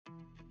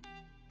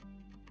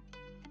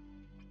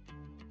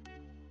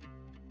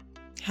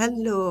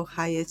Hello,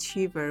 high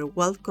achiever.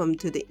 Welcome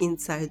to the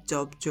Inside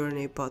Job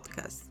Journey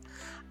podcast.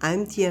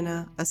 I'm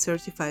Tiana, a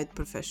certified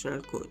professional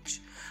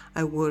coach.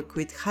 I work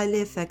with highly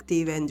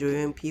effective and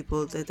driven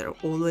people that are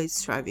always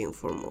striving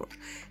for more,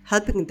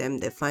 helping them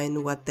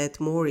define what that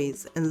more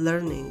is and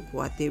learning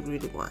what they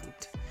really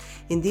want.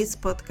 In this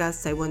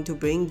podcast, I want to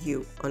bring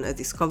you on a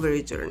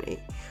discovery journey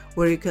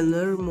where you can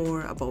learn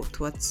more about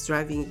what's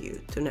driving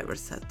you to never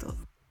settle.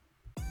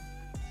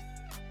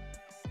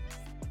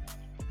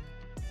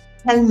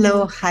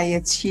 Hello, high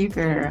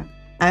achiever.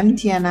 I'm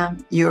Diana,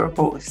 your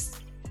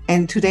host,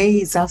 and today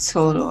is a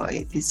solo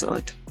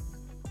episode.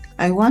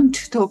 I want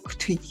to talk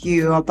to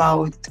you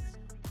about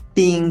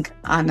being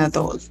an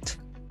adult.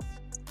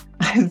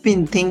 I've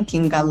been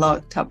thinking a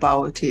lot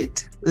about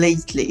it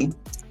lately,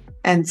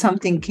 and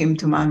something came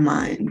to my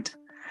mind.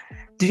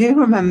 Do you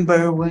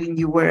remember when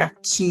you were a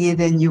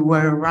kid and you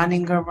were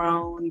running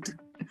around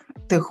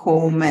the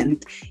home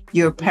and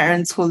your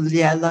parents would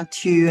yell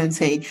at you and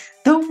say,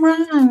 "Don't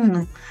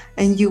run"?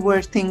 And you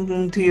were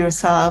thinking to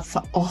yourself,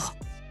 "Oh,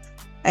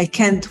 I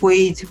can't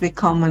wait to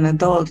become an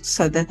adult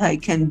so that I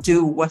can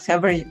do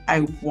whatever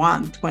I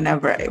want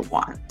whenever I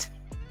want."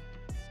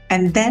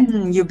 And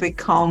then you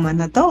become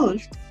an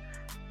adult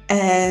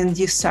and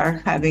you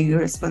start having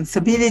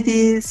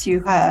responsibilities.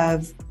 You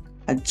have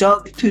a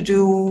job to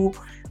do,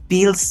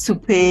 bills to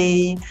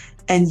pay,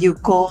 and you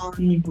go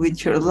on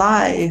with your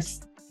life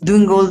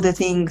doing all the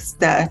things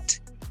that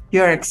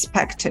you're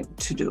expected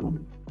to do.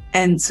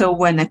 And so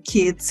when a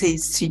kid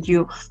says to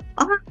you,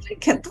 "Oh, I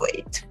can't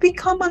wait to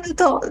become an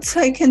adult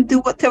so I can do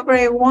whatever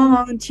I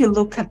want," you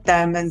look at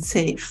them and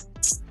say,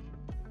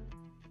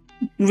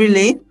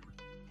 "Really?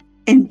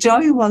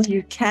 Enjoy while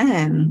you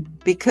can,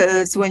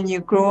 because when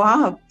you grow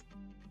up,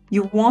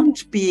 you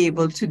won't be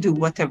able to do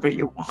whatever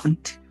you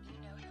want.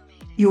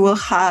 You will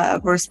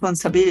have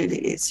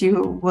responsibilities.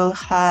 You will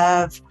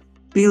have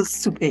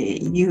bills to pay.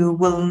 You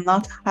will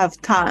not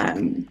have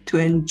time to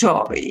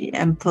enjoy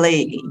and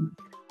play."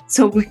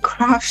 So we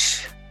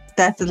crush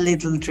that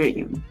little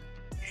dream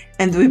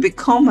and we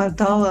become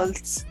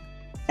adults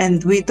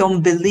and we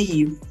don't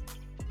believe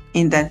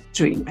in that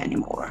dream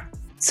anymore.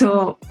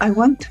 So I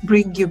want to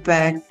bring you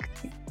back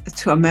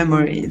to a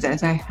memory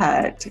that I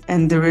had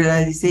and the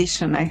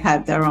realization I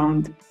had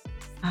around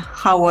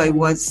how I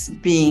was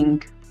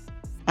being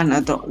an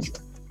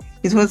adult.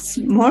 It was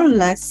more or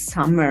less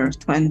summer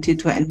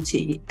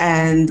 2020,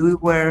 and we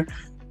were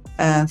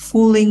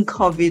full in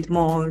COVID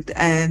mode,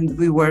 and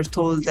we were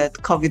told that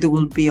COVID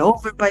will be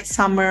over by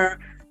summer,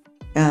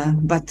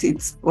 but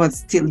it was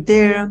still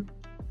there.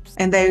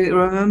 And I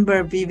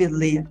remember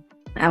vividly,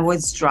 I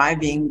was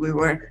driving, we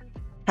were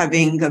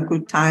having a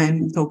good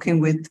time talking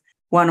with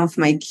one of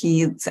my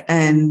kids,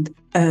 and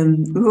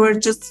we were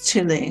just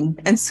chilling.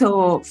 And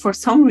so for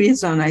some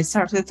reason, I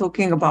started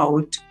talking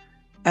about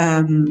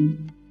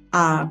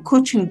a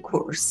coaching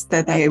course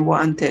that I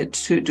wanted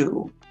to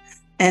do.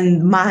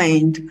 And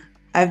mind,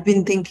 I've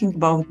been thinking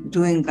about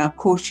doing a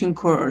coaching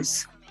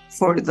course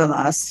for the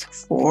last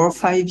 4 or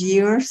 5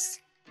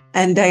 years.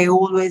 And I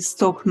always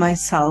talk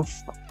myself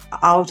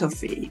out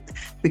of it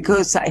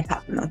because I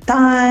have no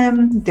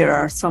time. There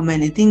are so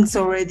many things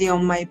already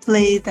on my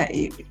plate.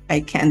 I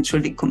can't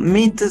really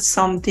commit to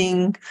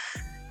something.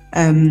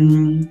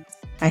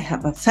 I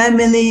have a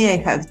family, I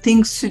have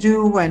things to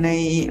do when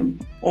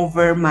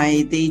over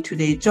my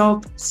day-to-day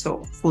job,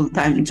 so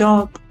full-time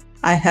job.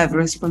 I have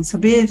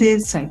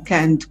responsibilities. I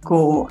can't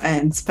go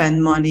and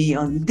spend money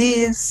on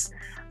this.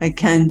 I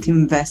can't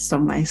invest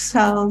on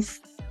myself.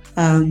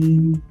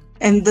 And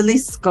the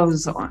list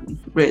goes on,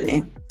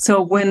 really.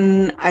 So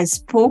when I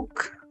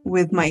spoke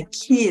with my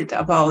kid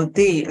about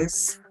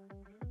this,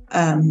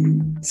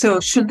 so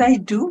should I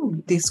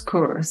do this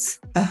course?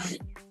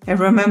 I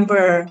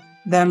remember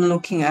them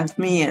looking at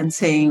me and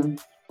saying,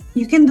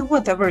 "You can do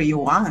whatever you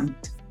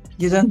want.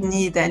 You don't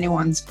need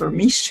anyone's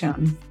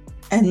permission."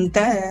 And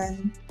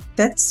then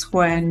that's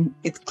when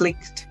it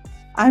clicked.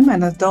 I'm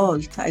an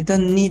adult. I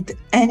don't need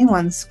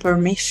anyone's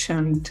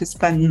permission to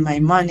spend my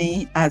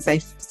money as I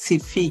see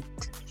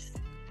fit.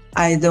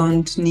 I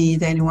don't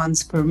need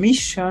anyone's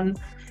permission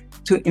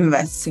to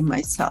invest in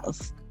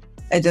myself.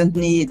 I don't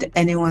need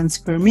anyone's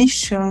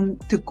permission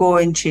to go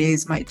and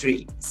chase my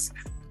dreams.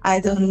 I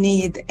don't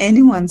need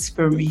anyone's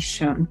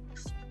permission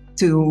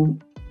to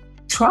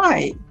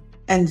try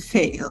and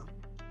fail.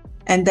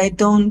 And I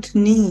don't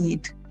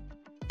need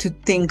to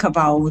think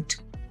about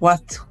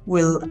what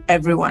will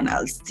everyone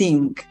else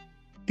think,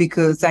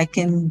 because I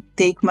can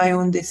take my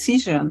own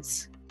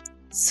decisions.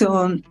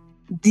 So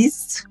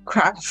this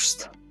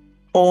crushed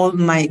all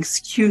my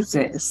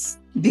excuses,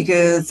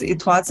 because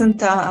it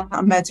wasn't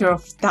a matter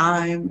of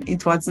time.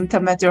 It wasn't a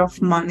matter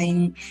of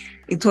money.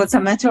 It was a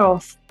matter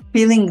of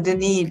feeling the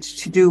need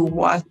to do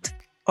what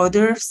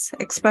others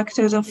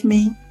expected of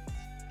me,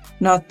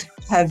 not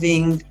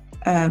having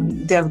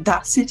the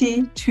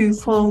audacity to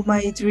follow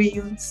my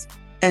dreams,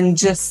 and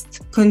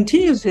just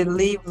continue to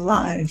live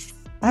life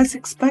as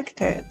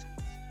expected.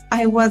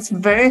 I was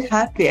very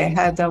happy. I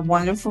had a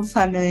wonderful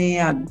family,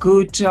 a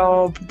good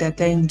job that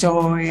I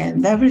enjoy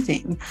and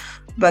everything.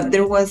 But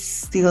there was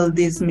still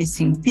this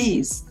missing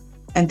piece,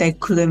 and I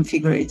couldn't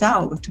figure it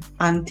out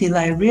until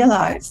I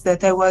realized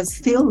that I was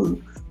still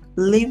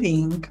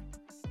living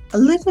a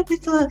little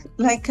bit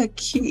like a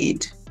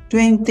kid,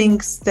 doing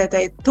things that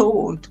I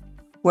thought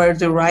were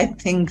the right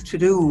thing to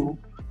do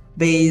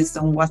based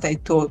on what I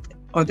thought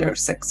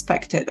others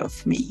expected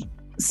of me.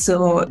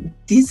 So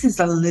this is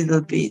a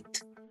little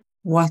bit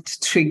what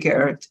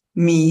triggered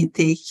me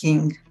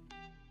taking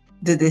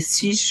the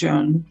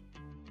decision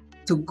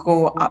to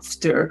go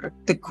after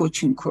the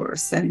coaching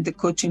course and the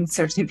coaching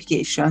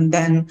certification,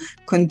 then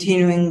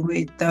continuing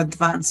with the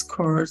advanced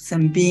course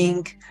and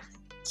being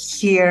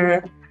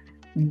here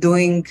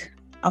doing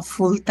a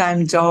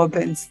full-time job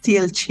and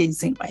still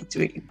chasing my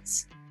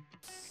dreams.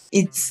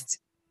 It's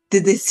the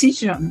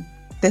decision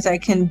that I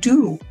can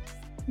do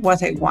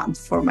what I want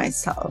for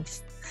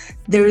myself.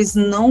 There is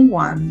no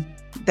one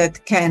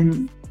that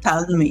can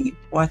tell me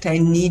what I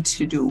need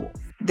to do.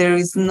 There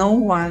is no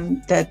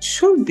one that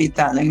should be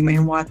telling me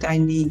what I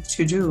need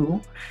to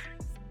do.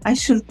 I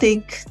should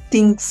take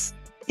things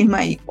in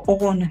my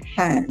own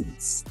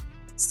hands.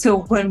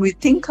 So when we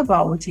think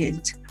about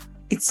it,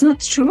 it's not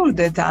true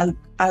that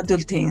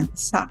adulting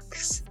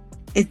sucks.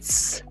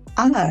 It's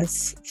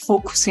us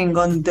focusing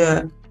on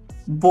the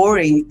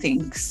boring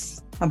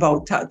things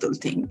about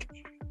adulting.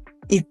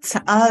 It's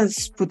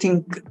us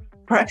putting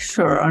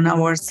pressure on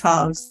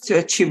ourselves to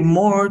achieve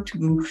more,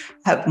 to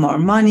have more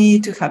money,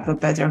 to have a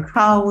better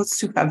house,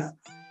 to have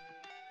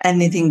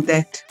anything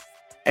that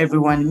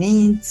everyone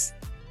needs.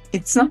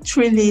 It's not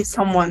really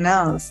someone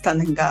else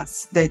telling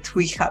us that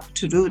we have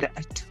to do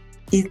that.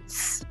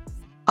 It's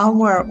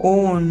our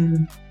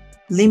own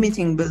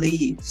limiting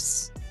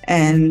beliefs.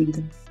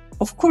 And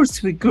of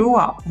course, we grew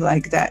up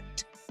like that.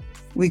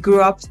 We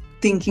grew up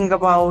thinking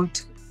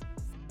about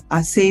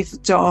a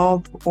safe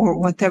job or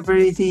whatever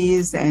it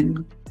is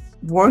and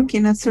work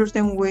in a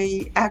certain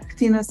way,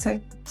 act in a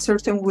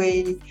certain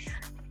way,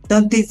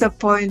 don't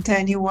disappoint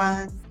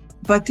anyone.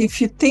 But if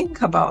you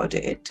think about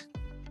it,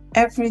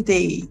 every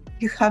day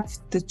you have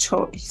the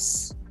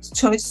choice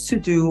to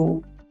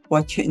do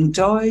what you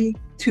enjoy,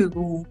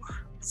 to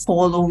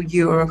follow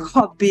your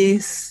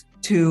hobbies,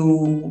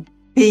 to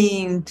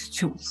paint,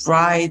 to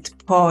write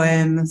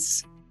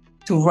poems,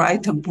 to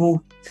write a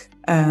book,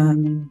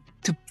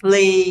 to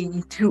play,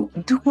 to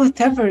do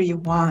whatever you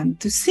want,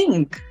 to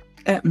sing.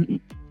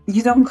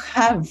 You don't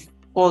have to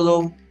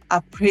follow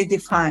a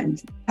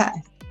predefined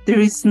path. There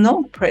is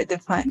no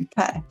predefined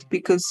path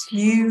because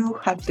you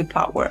have the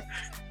power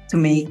to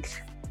make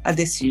a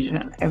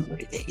decision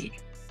every day.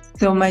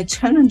 So my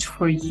challenge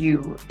for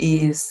you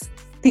is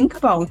think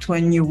about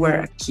when you were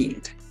a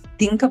kid.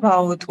 Think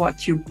about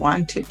what you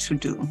wanted to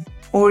do,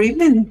 or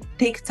even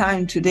take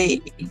time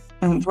today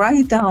and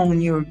write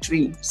down your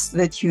dreams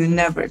that you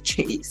never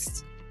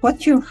chased,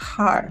 what your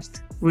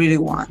heart really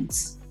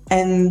wants.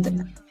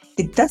 And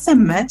it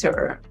doesn't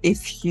matter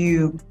if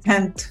you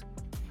can't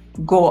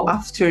go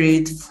after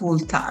it full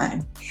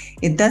time.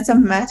 It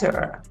doesn't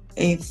matter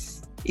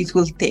if it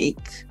will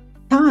take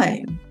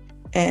time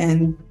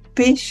and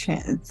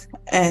patience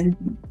and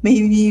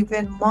maybe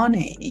even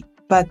money.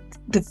 But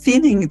the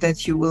feeling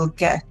that you will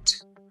get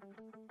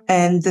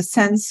and the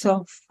sense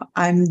of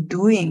I'm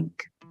doing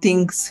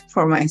things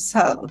for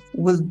myself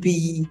will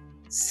be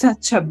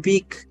such a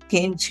big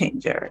game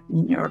changer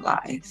in your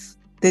life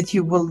that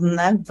you will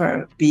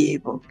never be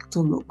able to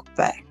look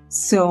back.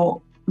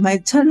 So my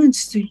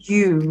challenge to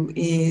you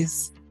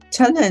is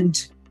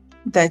challenge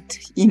that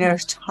inner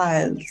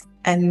child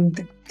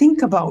and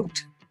think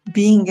about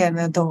being an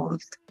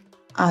adult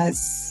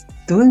as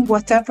doing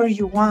whatever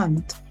you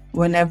want,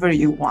 whenever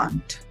you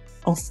want.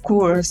 Of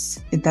course,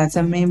 it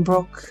doesn't mean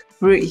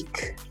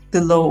break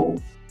the law,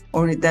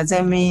 or it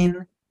doesn't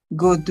mean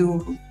go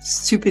do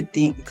stupid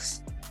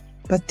things.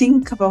 But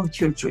think about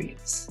your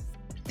dreams.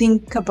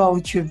 Think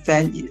about your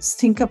values.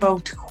 Think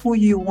about who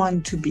you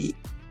want to be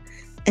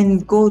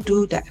and go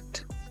do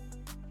that.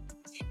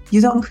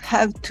 You don't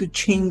have to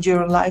change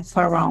your life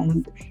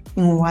around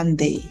in one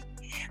day,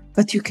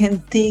 but you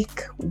can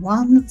take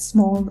one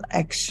small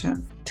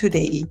action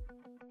today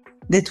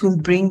that will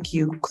bring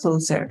you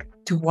closer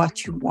to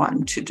what you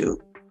want to do.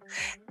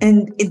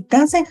 And it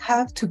doesn't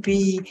have to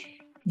be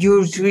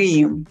your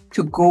dream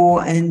to go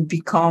and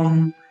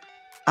become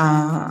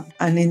an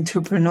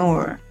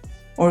entrepreneur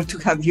or to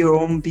have your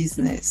own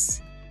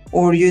business,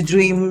 or your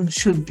dream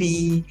should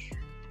be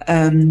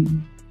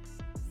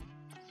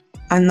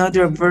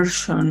another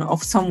version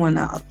of someone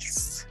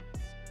else.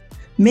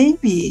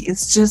 Maybe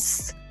it's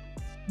just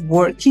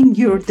working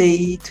your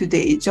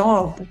day-to-day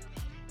job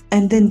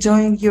and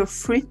enjoying your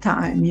free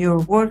time, your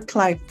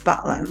work-life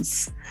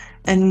balance,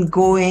 and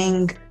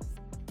going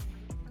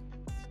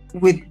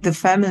with the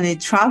family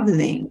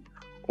traveling,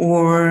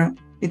 or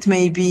it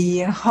may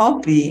be a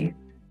hobby.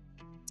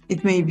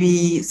 It may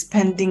be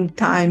spending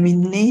time in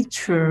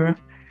nature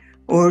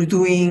or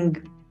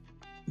doing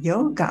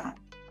yoga.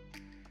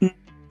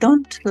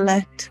 Don't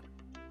let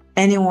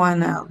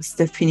anyone else's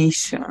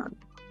definition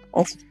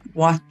of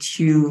what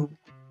you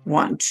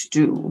want to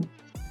do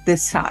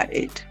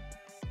decide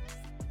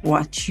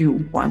what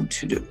you want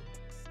to do.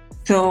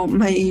 So,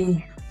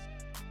 my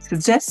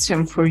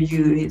suggestion for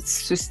you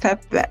is to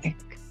step back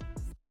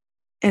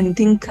and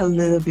think a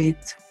little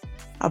bit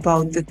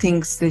about the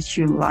things that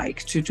you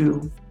like to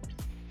do,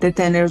 that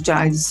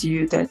energize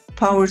you, that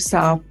powers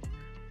up,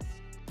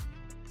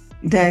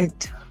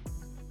 that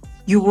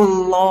you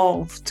will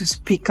love to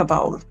speak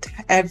about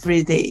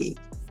every day,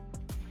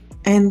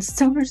 and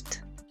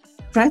start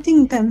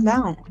writing them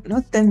down,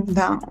 note them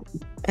down,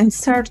 and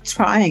start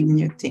trying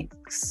new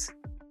things.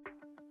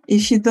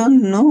 If you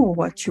don't know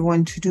what you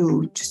want to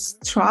do,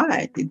 just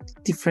try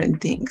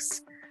different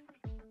things.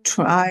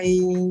 Try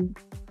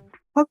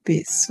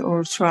hobbies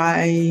or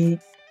try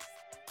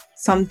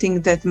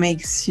something that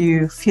makes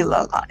you feel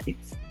alive.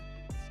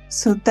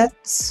 So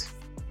that's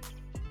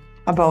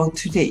about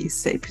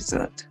today's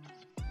episode.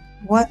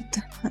 What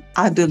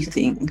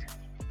adulting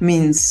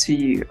means to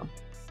you?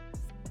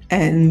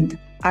 And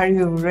are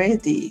you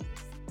ready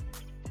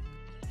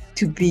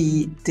to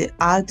be the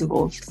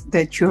adult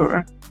that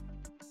your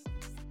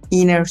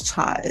inner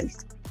child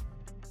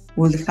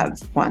would have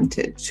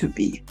wanted to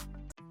be?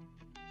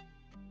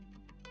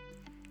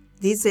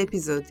 This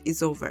episode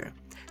is over.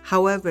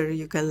 However,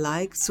 you can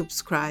like,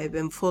 subscribe,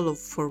 and follow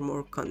for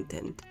more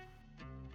content.